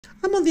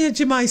I'm on the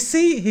edge of my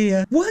seat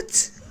here.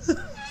 What?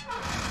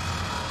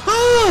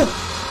 Oh!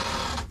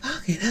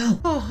 Fucking hell.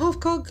 Oh, I've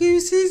got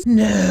gooses.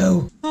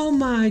 No. Oh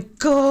my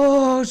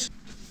god.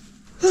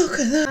 Look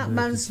at that. That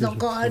man's not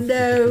got a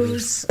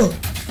nose. Oh.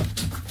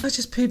 I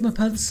just peed my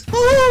pants.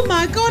 Oh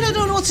my god, I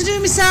don't know what to do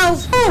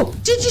myself. Oh,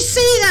 did you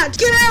see that?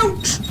 Get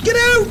out! Get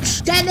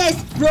out!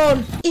 Dennis,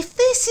 run! If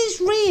this is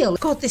real,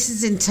 god, this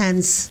is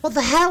intense. What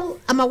the hell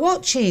am I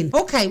watching?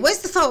 Okay, where's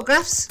the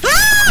photographs?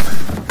 Ah!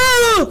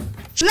 Oh!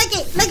 Leg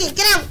it,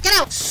 get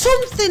out!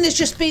 Something has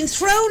just been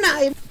thrown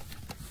at him.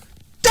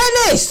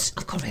 Dennis!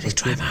 I've got a really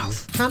dry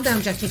mouth. Calm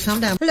down, Jackie, calm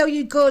down. Hello,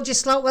 you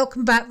gorgeous lot.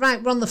 Welcome back.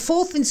 Right, we're on the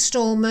 4th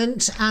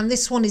instalment, and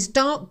this one is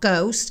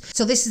DarkGhost.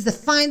 So this is the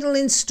final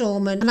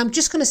instalment, and I'm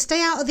just going to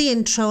stay out of the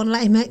intro and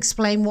let him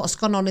explain what's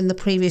gone on in the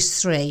previous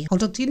 3.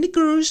 Hold on to your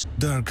niggers.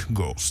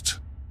 DarkGhost.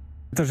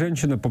 Эта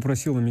женщина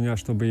попросила меня,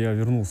 чтобы я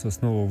вернулся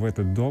снова в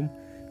этот дом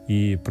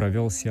и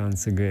провел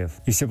сеанс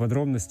ЭГФ. И все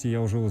подробности я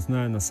уже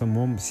узнаю на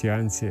самом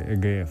сеансе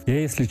ЭГФ. Я,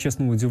 если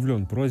честно,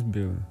 удивлен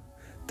просьбе,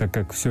 так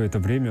как все это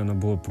время она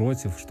была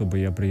против, чтобы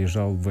я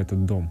приезжал в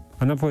этот дом.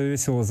 Она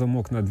повесила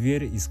замок на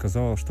дверь и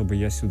сказала, чтобы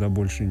я сюда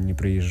больше не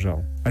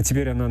приезжал. А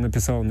теперь она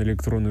написала на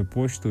электронную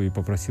почту и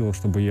попросила,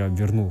 чтобы я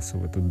вернулся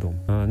в этот дом.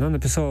 Она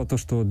написала то,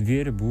 что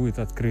дверь будет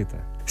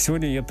открыта.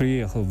 Сегодня я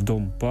приехал в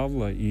дом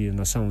Павла, и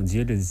на самом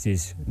деле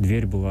здесь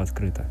дверь была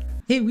открыта.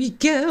 Here we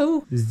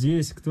go.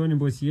 Здесь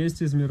кто-нибудь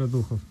есть из мира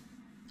духов?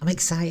 I'm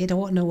excited. I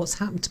want to know what's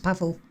happened to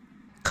Pavel.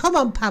 Come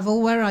on,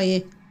 Pavel, where are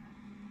you?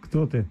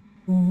 Кто ты?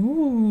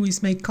 Ooh,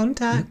 he's made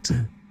contact.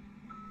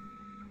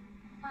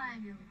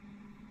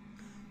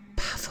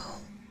 Pavel.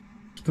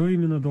 Что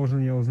именно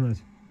должен я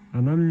узнать?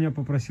 Она меня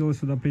попросила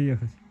сюда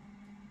приехать.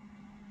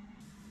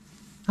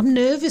 I'm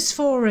nervous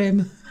for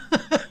him.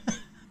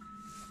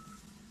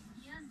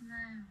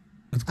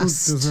 Откуда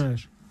ты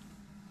знаешь?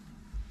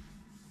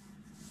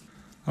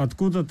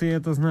 Откуда ты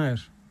это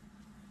знаешь?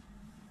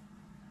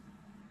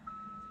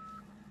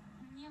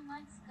 Мне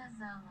мать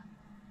сказала.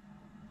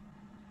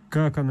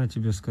 Как она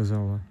тебе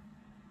сказала?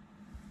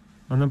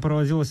 Она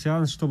проводила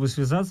сеанс, чтобы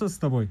связаться с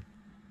тобой?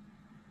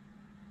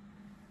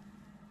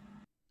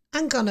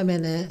 Hang on a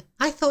minute.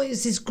 I thought it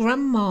was his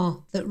grandma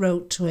that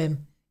wrote to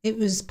him. It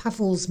was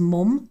Pavel's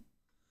mum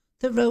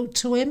that wrote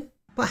to him.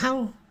 But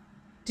how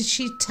did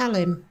she tell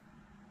him?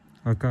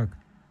 А как?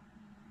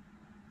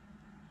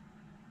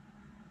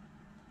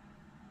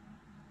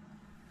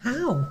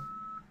 How?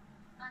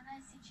 Она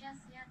сейчас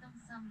рядом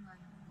со мной.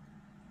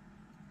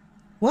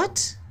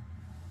 What?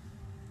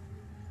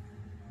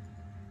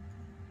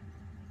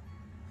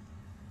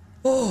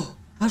 Oh,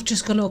 I've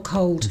just gone all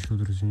cold. Еще,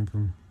 друзья, не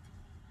помню.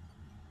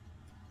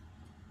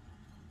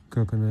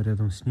 Как она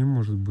рядом с ним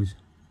может быть?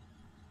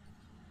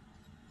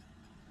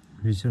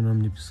 Ведь она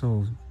мне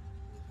писала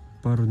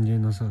пару дней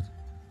назад.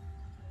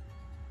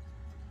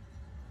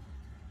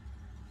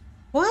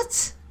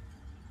 What?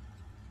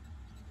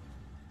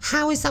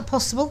 How is that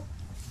possible?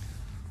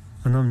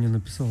 Она мне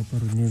написала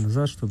пару дней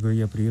назад, чтобы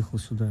я приехал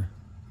сюда.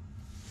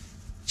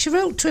 She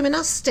wrote to him and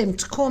asked him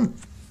to come.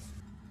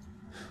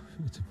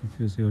 Это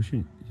пипец, я вообще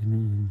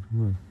не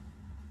понимаю.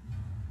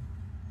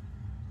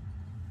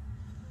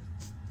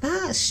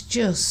 That's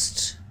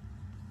just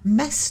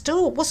messed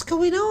up. What's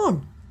going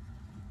on?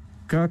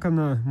 Как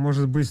она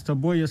может быть с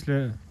тобой,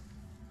 если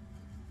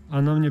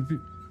она мне...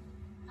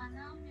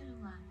 Она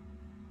умерла.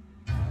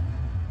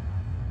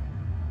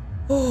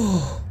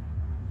 Oh,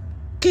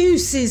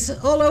 gooses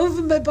all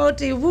over my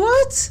body.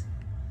 What?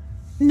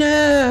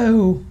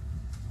 No.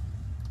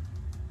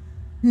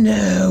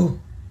 No.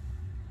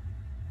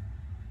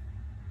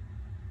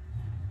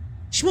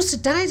 She must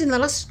have died in the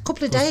last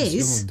couple of После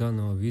days. съемок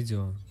данного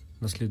видео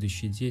на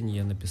следующий день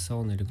я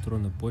написал на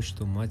электронную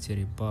почту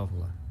матери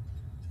Павла,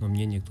 но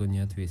мне никто не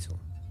ответил.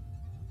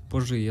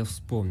 Позже я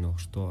вспомнил,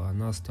 что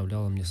она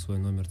оставляла мне свой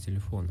номер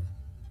телефона.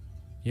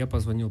 Я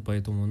позвонил по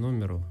этому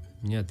номеру,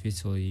 мне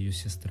ответила ее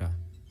сестра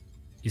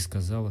и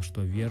сказала,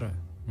 что Вера,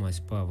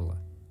 мать Павла,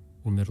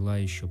 умерла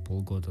еще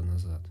полгода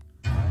назад.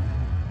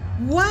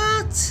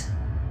 What?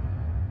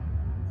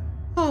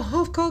 Oh,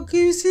 I've got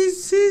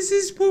gooses.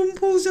 There's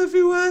pimples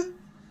everywhere.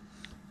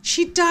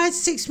 She died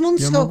 6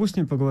 months Я ago. могу с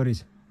ней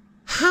поговорить?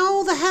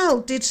 How the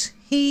hell did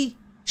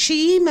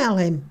she email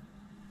him?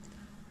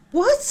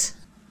 What?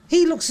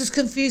 He looks as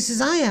confused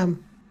as I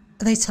am.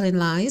 Are they telling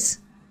lies?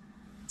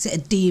 Is it a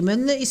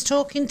demon that he's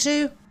talking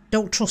to?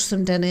 Don't trust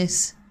them,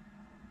 Denis.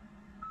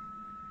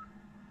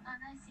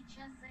 Она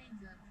сейчас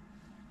зайдет.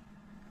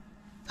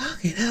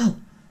 Fucking hell.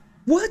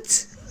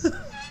 What?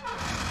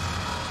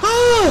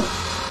 Oh!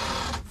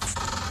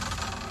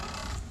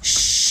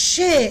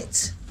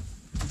 Shit.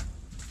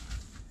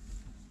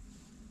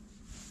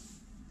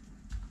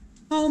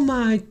 Oh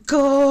my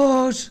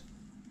god.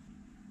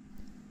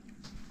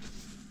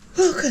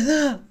 Look at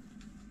that.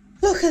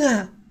 Look at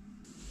that.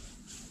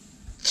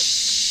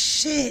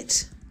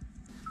 Shit.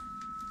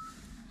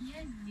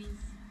 Я здесь.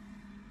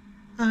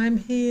 I'm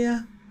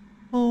here.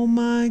 Oh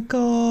my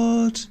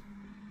god.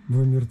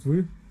 Вы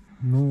мертвы?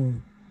 Ну,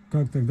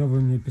 как тогда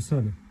вы мне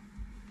писали?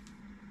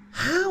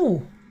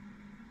 How?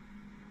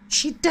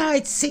 She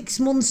died 6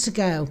 months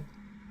ago.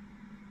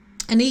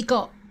 And he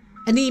got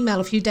an email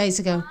a few days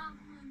ago.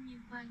 Павлу не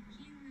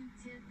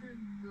покинуть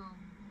этот дом.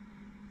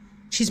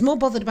 She's more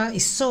bothered about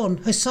his son,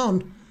 her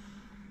son.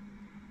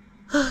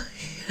 Oh,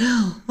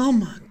 hell. Oh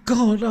my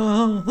God.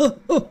 Oh.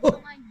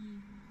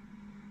 Помоги.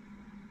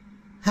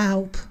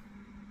 Help.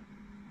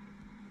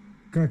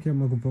 Как я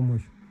могу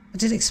помочь? I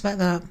didn't expect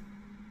that.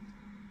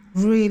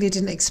 Really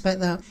didn't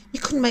expect that. You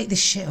couldn't make this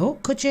shit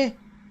up, could you?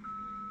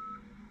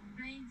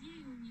 Найди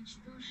и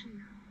уничтожь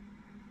их.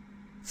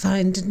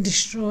 Find and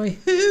destroy.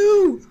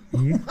 Who?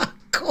 Oh И? my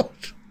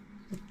God.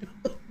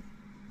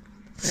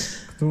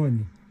 Кто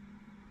они?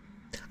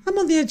 I'm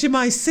on the edge of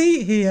my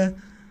seat here.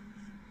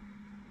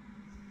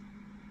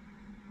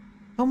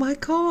 Oh my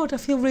God, I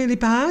feel really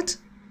bad.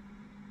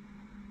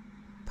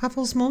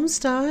 Pavel's mum's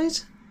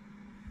died.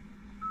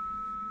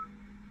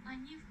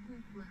 Они в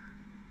куклах.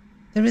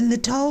 They're in the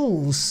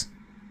dolls.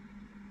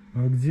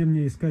 А где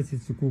мне искать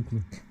эти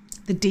куклы?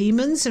 The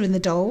demons are in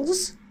the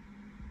dolls.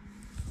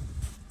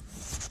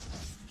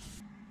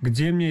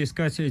 Где мне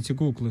искать эти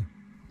куклы?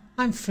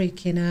 I'm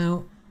freaking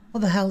out.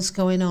 What the hell's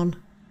going on?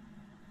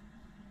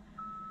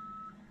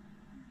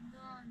 В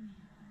доме.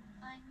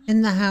 Они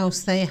In the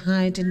house, they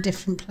hide in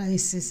different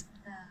places.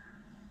 да.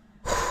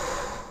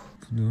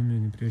 В доме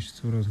они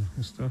прячутся в разных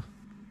местах.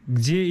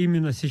 Где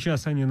именно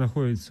сейчас они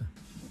находятся?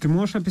 Ты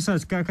можешь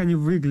описать, как они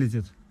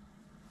выглядят?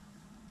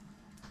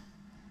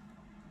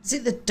 Is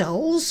it the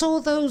dolls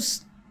or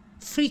those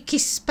freaky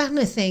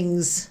spanner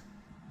things?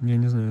 Я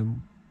не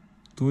знаю.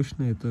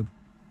 Точно это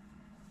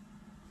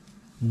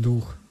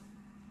дух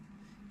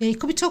Yeah, you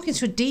could be talking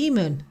to a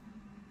demon.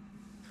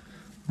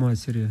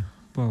 матери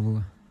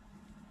Павла.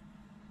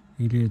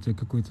 Или это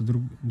какой-то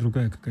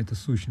другая какая-то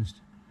сущность.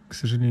 К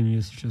сожалению,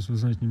 я сейчас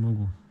узнать не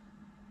могу.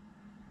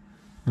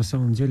 На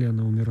самом деле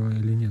она умерла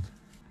или нет.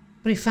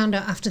 But he found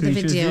out after the Ты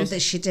ещё video здесь?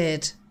 that she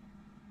did.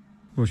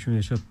 В общем,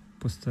 я сейчас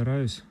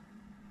постараюсь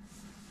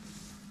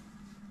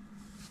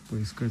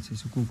поискать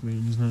эти куклы,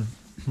 я не знаю.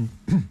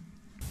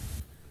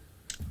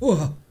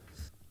 Whoa.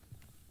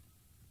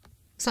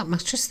 Was that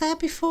mattress there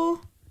before?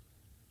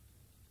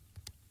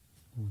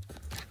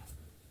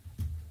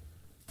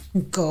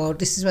 God,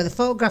 this is where the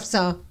photographs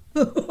are.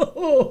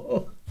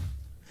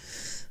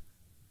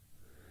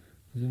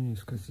 Где мне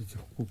искать этих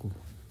кукол?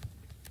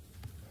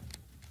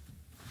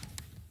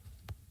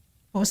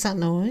 What was that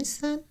noise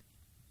then?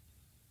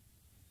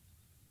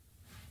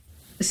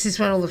 This is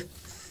where all the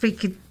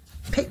freaky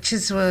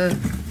pictures were.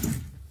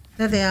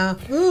 There they are.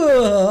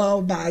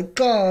 Oh my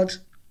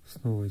God.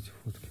 Снова эти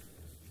фотки.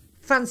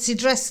 Fancy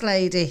dress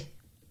lady.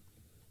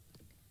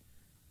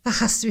 That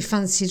has to be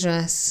fancy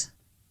dress.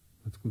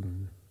 Откуда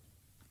они?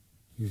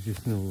 Их здесь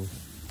снова.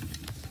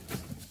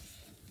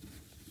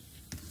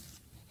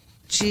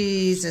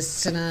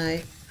 Jesus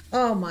tonight.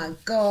 Oh my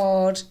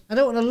God. I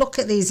don't want to look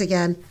at these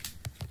again.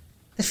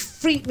 They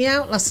freaked me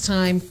out last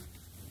time.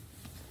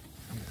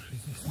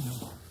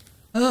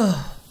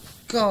 Oh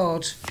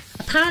God.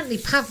 Apparently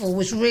Pavel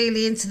was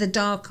really into the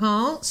dark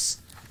arts.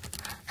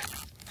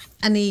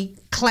 And he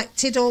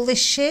collected all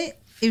this shit.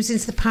 He was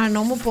into the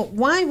paranormal. But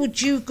why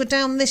would you go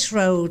down this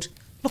road?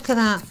 Look at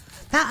that.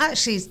 That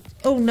actually is...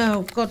 Oh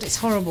no. God, it's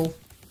horrible.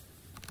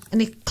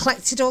 And he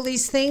collected all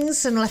these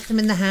things and left them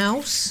in the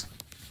house.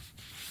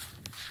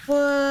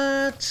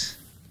 What?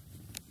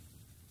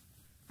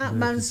 That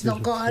man's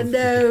not got a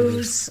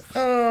nose.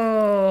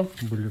 Oh.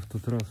 Были в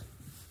тот раз.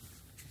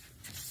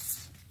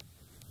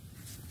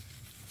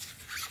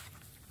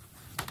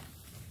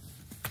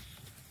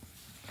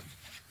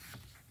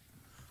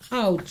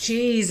 Oh,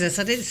 Jesus.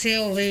 I didn't see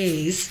all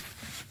these.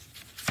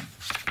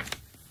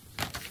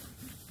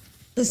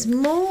 There's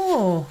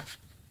more.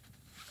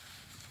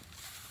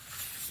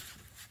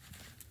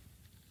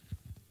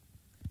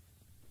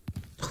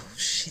 Oh,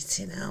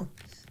 shitty now.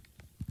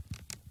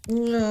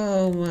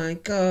 Oh, my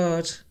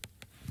God.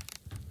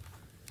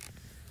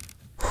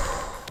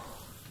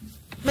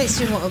 Makes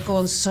me want to go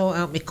and sort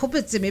out my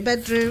cupboards in my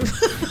bedroom.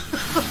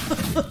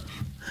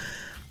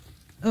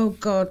 Oh,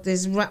 God,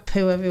 there's rat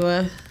poo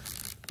everywhere.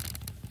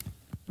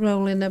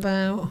 Rolling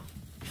about.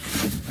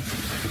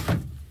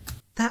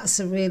 That's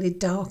a really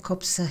dark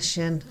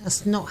obsession.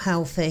 That's not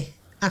healthy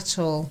at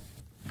all.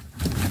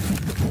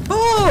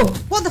 Oh!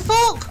 What the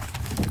fuck?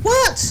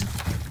 What?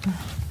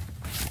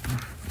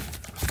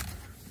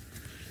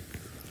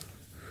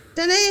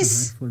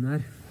 Denis!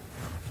 Фонарь.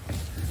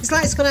 His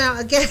light's gone out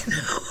again.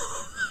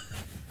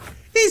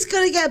 He's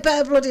gonna get a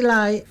better bloody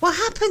light. What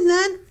happened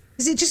then?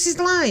 Is it just his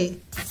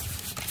light?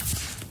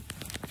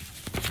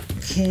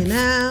 Okay,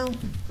 now.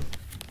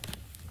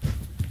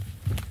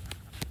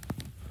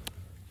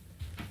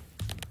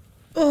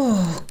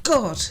 Oh,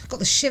 God. Got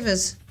the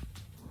shivers.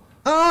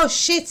 Oh,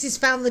 shit. He's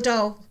found the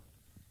doll.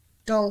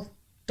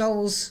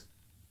 Dolls.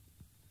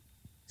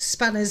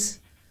 Spanners.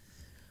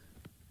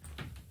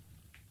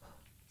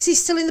 Is he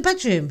still in the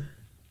bedroom?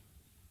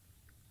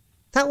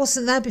 That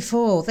wasn't there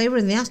before. They were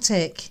in the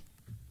attic.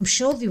 I'm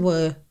sure they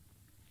were.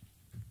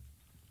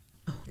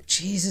 Oh,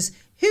 Jesus.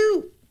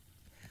 Who...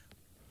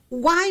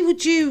 Why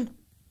would you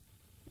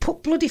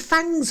put bloody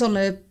fangs on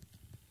a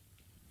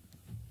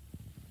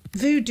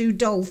voodoo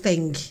doll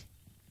thing.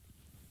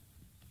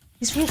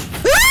 It's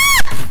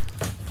ah!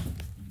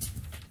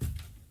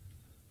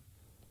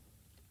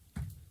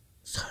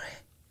 Sorry.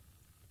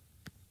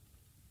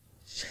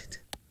 Shit.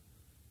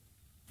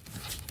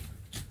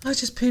 I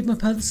just peed my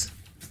pants.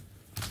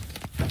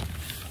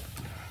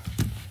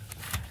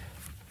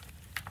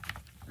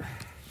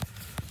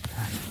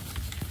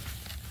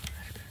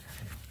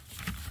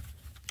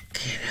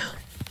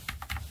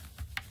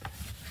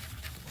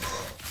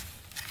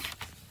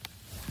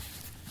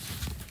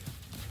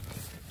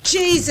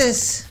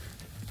 Jesus!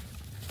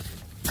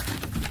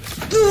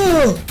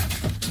 Ugh.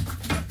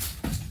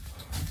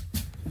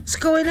 What's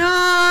going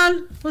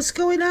on? What's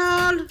going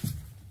on?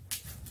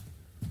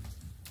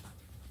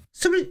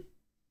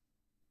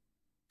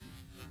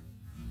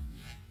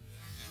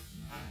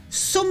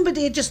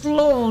 Somebody had just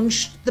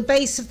launched the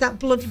base of that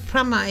bloody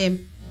pram at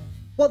him.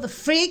 What the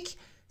freak?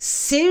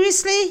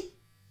 Seriously?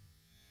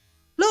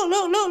 Look,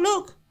 look, look,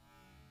 look.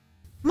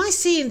 Am I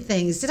seeing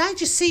things? Did I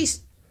just see...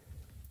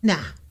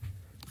 Nah.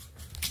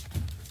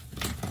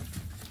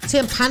 See,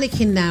 I'm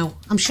panicking now.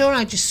 I'm sure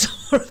I just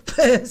saw a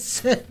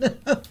person.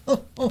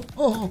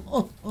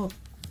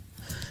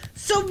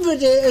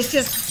 Somebody has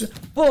just...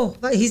 Oh,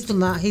 he's done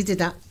that. He did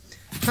that.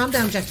 Calm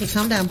down, Jackie.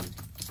 Calm down.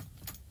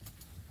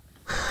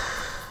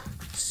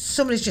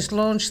 Somebody's just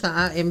launched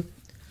that at him.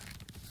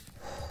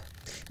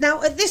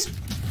 Now, at this...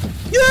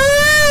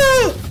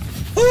 Oh!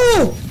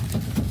 Oh!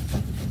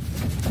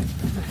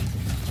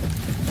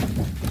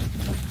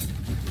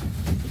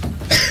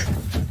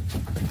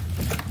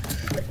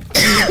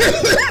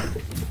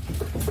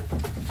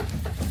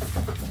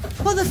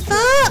 What the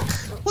fuck?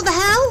 What the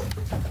hell?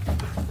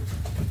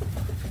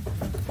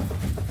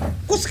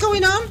 What's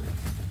going on?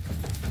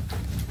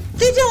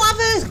 They don't have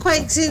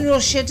earthquakes in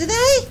Russia, do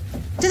they?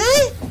 Do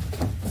they?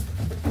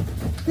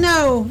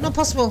 No, not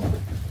possible.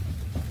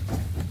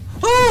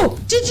 Oh,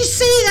 did you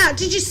see that?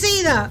 Did you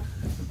see that?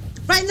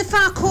 Right in the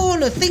far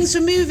corner, things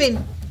were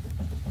moving.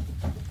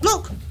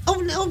 Look, up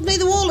near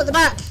the wall at the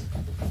back.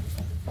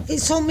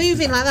 It's all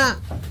moving like that.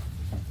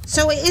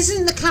 So it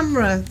isn't the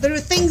camera. There are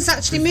things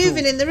actually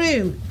moving in the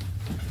room.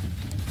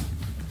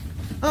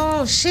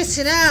 Oh,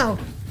 shitting hell.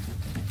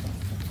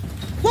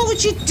 What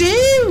would you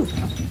do?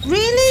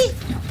 Really?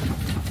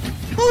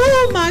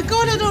 Oh my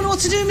God, I don't know what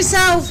to do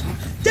myself.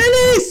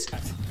 Denis!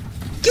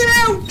 Get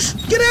out!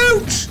 Get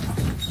out!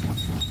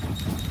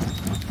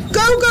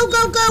 Go, go,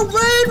 go, go!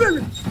 Run,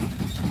 run!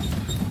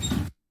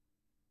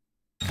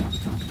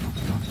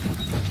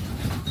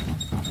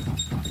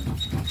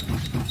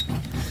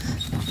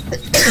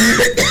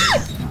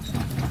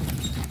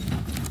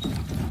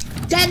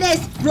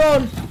 Denis,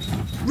 run!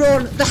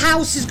 Run! The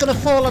house is going to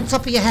fall on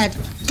top of your head.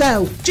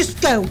 Go! Just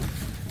go!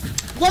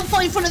 One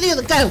foot in front of the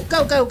other. Go!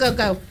 Go, go, go,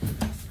 go!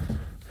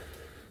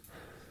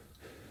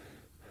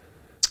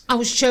 I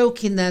was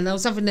choking then. I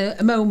was having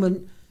a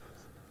moment.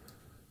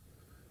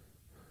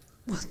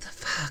 What the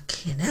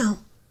fucking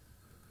hell?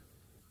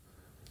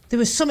 There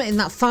was something in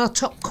that far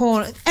top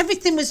corner.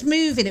 Everything was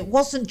moving. It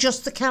wasn't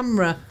just the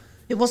camera.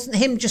 It wasn't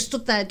him just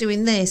stood there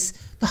doing this.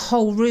 The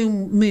whole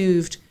room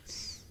moved.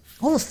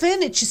 All the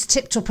furniture's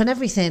tipped up and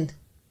everything.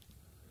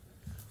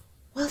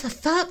 Well, the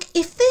fuck?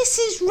 If this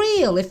is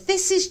real, if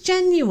this is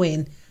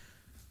genuine,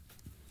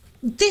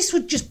 this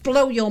would just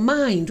blow your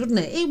mind, wouldn't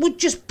it? It would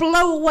just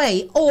blow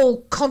away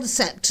all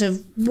concept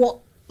of what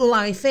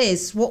life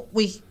is, where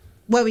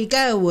we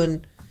go,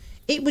 and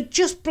it would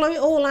just blow it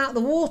all out of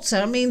the water.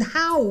 I mean,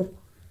 how?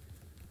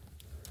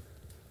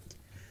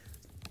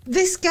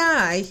 This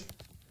guy,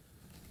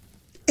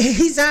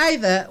 he's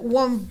either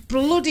one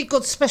bloody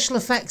good special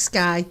effects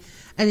guy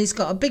and he's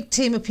got a big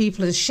team of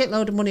people and a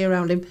shitload of money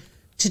around him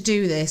to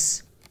do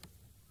this.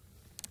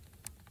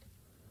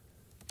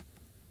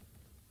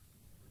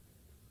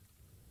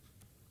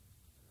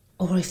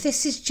 Or if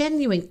this is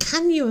genuine,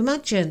 can you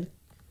imagine?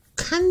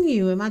 Can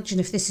you imagine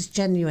if this is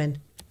genuine?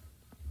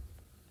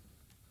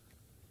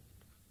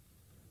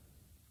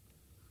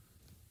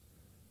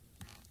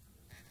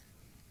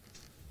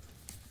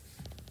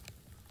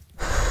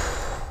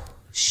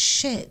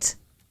 Shit.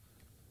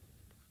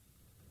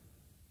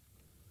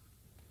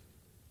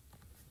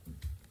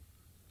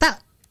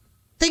 That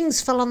things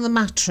fell on the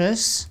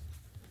mattress.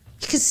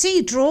 You can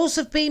see drawers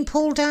have been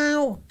pulled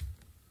out.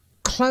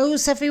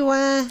 Clothes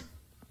everywhere.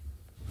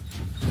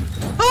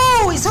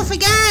 Oh, it's off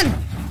again.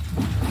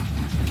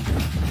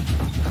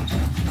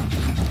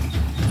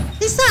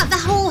 Is that the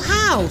whole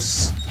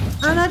house?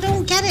 And I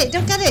don't get it,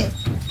 don't get it.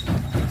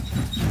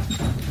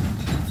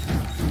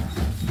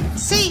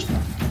 See,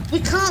 we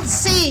can't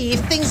see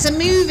if things are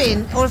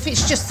moving or if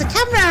it's just the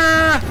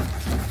camera.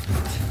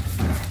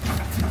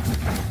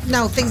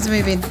 No, things are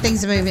moving,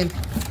 things are moving.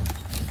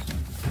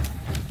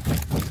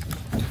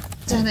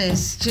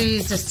 Denis,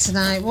 Jesus,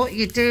 tonight, what are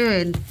you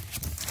doing?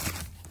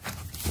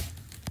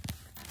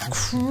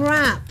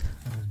 Crap.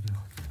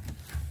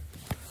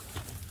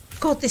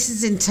 God, this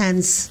is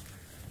intense.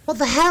 What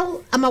the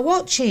hell am I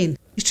watching?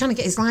 He's trying to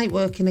get his light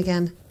working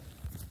again.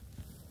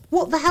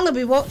 What the hell are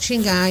we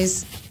watching,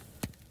 guys?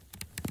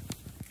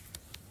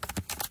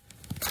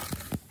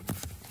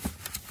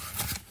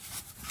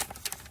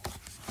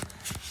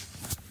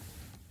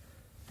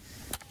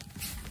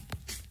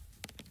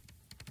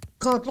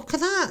 God, look at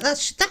that.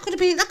 That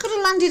could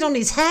have landed on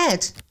his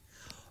head.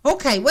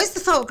 Okay, where's the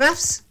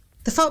photographs?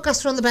 The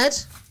photographs are on the bed.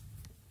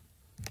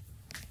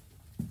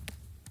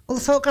 All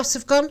the photographs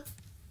have gone.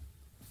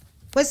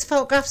 Where's the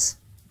photographs?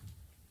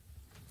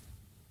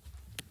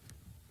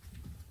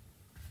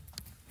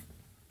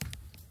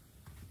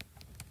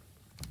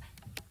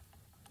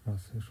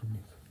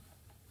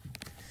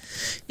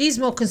 He's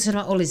more concerned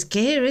about all his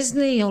gear,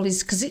 isn't he?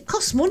 Because it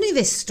costs money,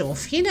 this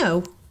stuff, you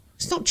know.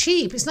 It's not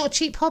cheap. It's not a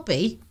cheap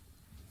hobby.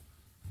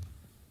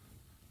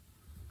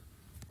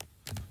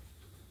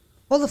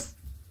 All the...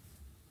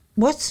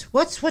 What?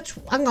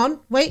 Hang on.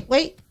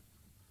 Wait.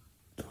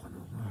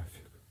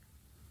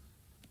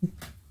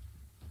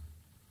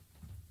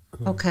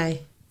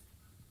 Okay.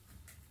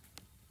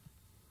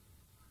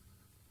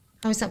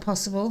 How is that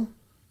possible?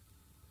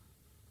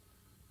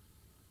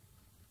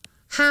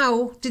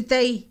 How did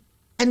they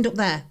end up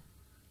there?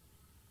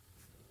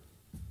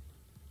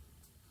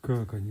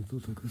 Как они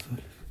тут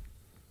оказались?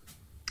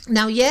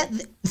 Now, yeah,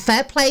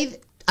 fair play.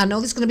 I know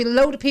there's going to be a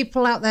load of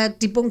people out there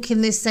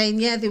debunking this,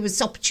 saying, yeah, there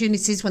was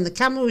opportunities when the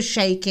camera was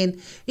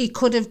shaking. He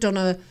could have done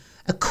a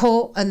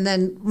cut and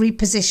then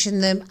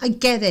repositioned them. I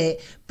get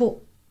it. But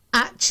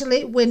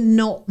actually, we're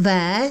not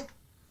there.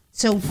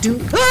 So do...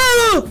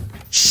 Oh!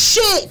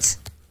 Shit!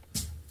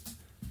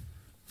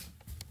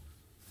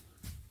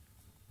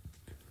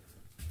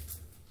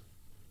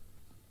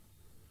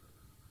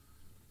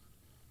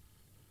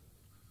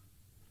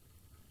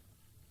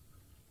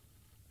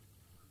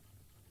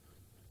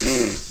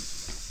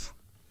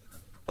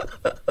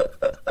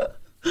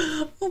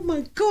 Oh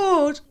my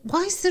God,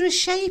 why is there a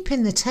shape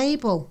in the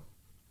table?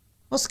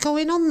 What's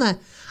going on there?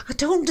 I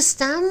don't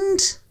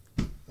understand.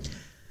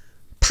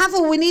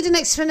 Pavel, we need an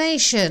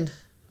explanation.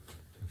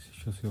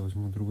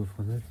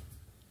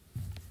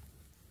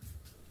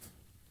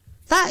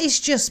 That is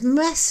just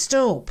messed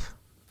up.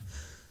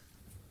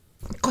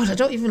 God, I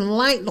don't even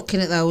like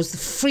looking at those. They're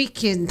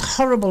freaking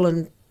horrible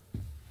and...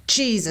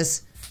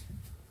 Jesus.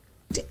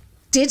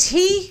 Did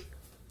he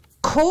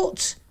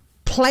cut,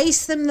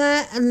 place them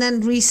there and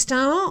then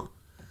restart?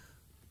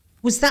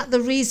 Was that the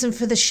reason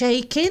for the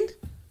shaking?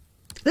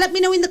 Let me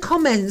know in the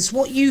comments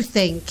what you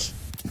think.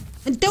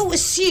 And don't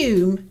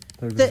assume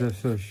that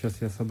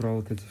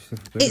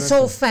it's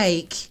all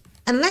fake.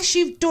 Unless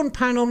you've done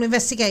paranormal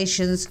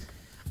investigations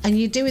and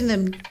you're doing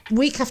them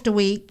week after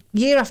week,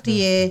 year after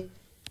year,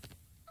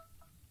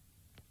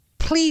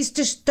 please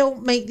just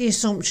don't make the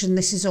assumption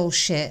this is all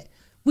shit.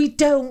 We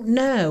don't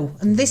know.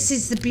 And this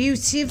is the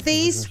beauty of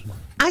these.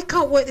 I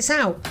can't work this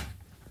out.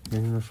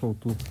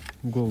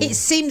 It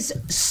seems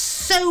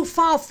so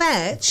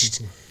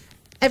far-fetched.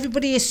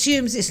 Everybody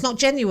assumes it's not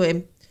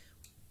genuine.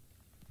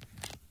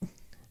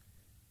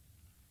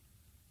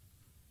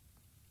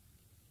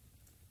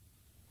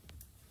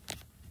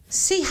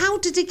 See, how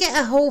did it get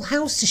a whole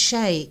house to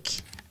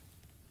shake?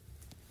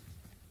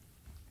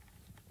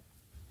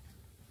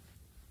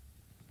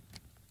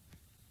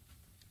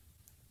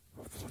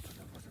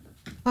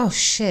 Oh,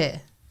 shit.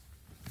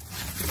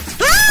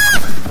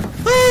 Ah!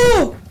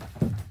 Oh!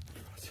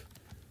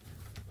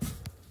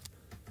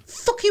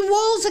 Fucking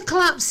walls are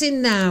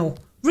collapsing now.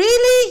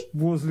 Really?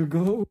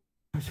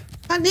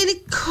 I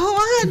nearly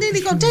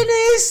got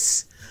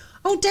Denis.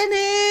 Oh,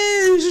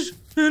 Denis.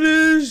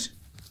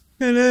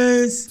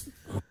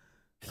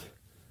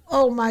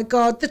 Oh my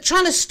God, they're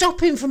trying to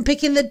stop him from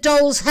picking the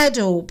doll's head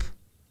up.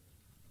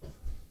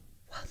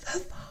 What the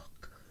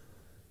fuck?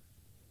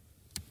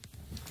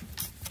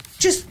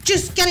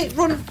 Just get it,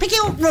 run, pick it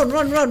up, run,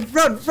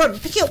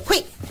 pick it up,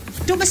 quick.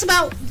 Don't mess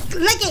about,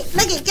 leg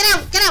it, get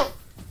out.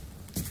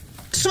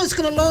 Someone's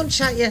gonna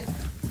launch at you.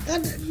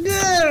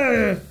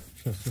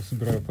 Сейчас я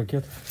собираю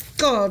пакет.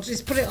 God,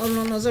 just put it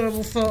on those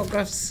horrible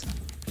photographs.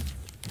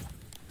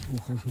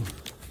 Ухожу.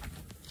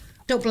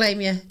 Don't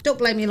blame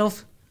you,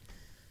 love.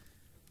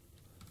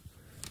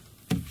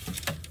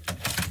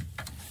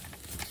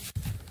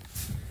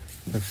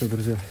 Так, все,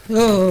 друзья.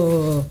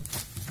 Oh.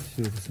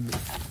 Все это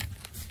собираю.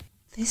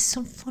 There's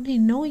some funny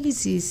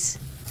noises.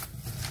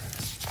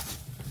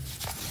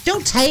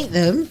 Don't take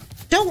them.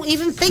 Don't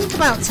even think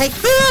about taking...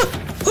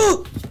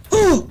 Oh!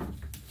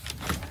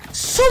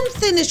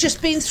 Something has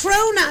just been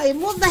thrown at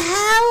him. What the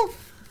hell?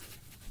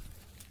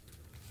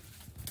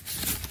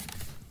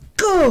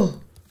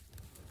 Go!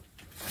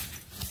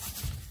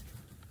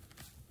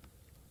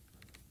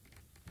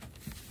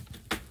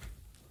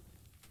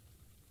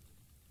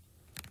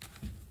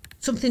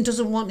 Something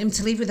doesn't want him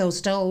to leave with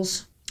those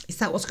dolls. Is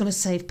that what's going to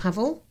save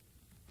Pavel?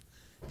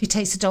 If he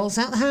takes the dolls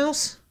out of the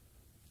house?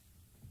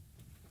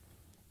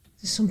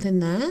 Is there something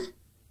there?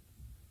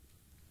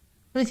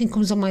 If anything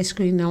comes on my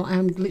screen now,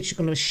 I'm literally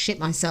going to shit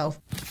myself.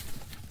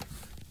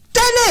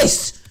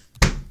 Denis!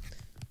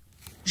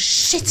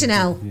 Shitting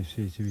hell. Мне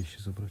все эти вещи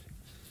забрать.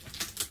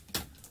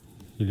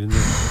 Или надо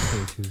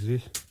поставить их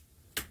здесь?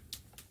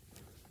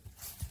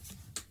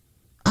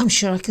 I'm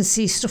sure I can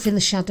see stuff in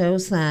the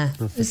shadows there.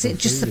 Is it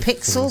just the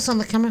pixels on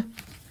the camera?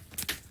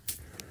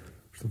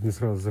 Чтобы не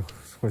сразу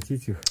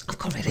схватить их. I've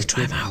got to really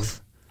dry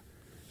mouth.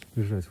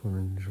 Лежать, вон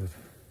они лежат.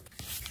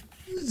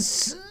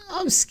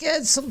 I'm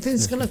scared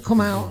something's going to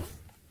come out.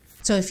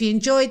 So if you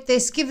enjoyed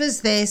this, give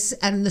us this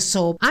and the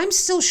sub. I'm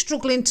still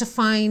struggling to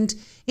find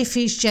if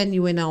he's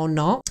genuine or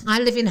not. I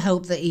live in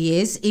hope that he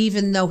is,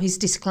 even though his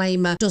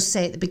disclaimer does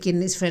say at the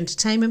beginning it's for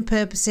entertainment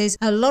purposes.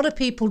 A lot of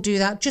people do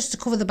that just to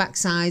cover the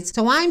backsides.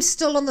 So I'm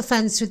still on the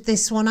fence with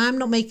this one. I'm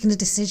not making a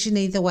decision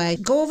either way.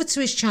 Go over to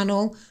his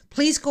channel.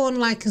 Please go and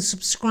like and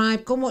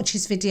subscribe. Go and watch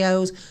his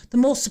videos. The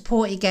more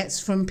support he gets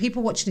from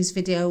people watching his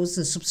videos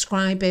and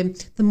subscribing,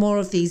 the more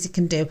of these he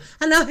can do.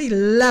 And I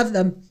love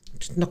them.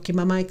 Just knocking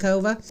my mic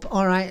over.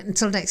 All right,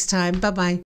 until next time. Bye-bye.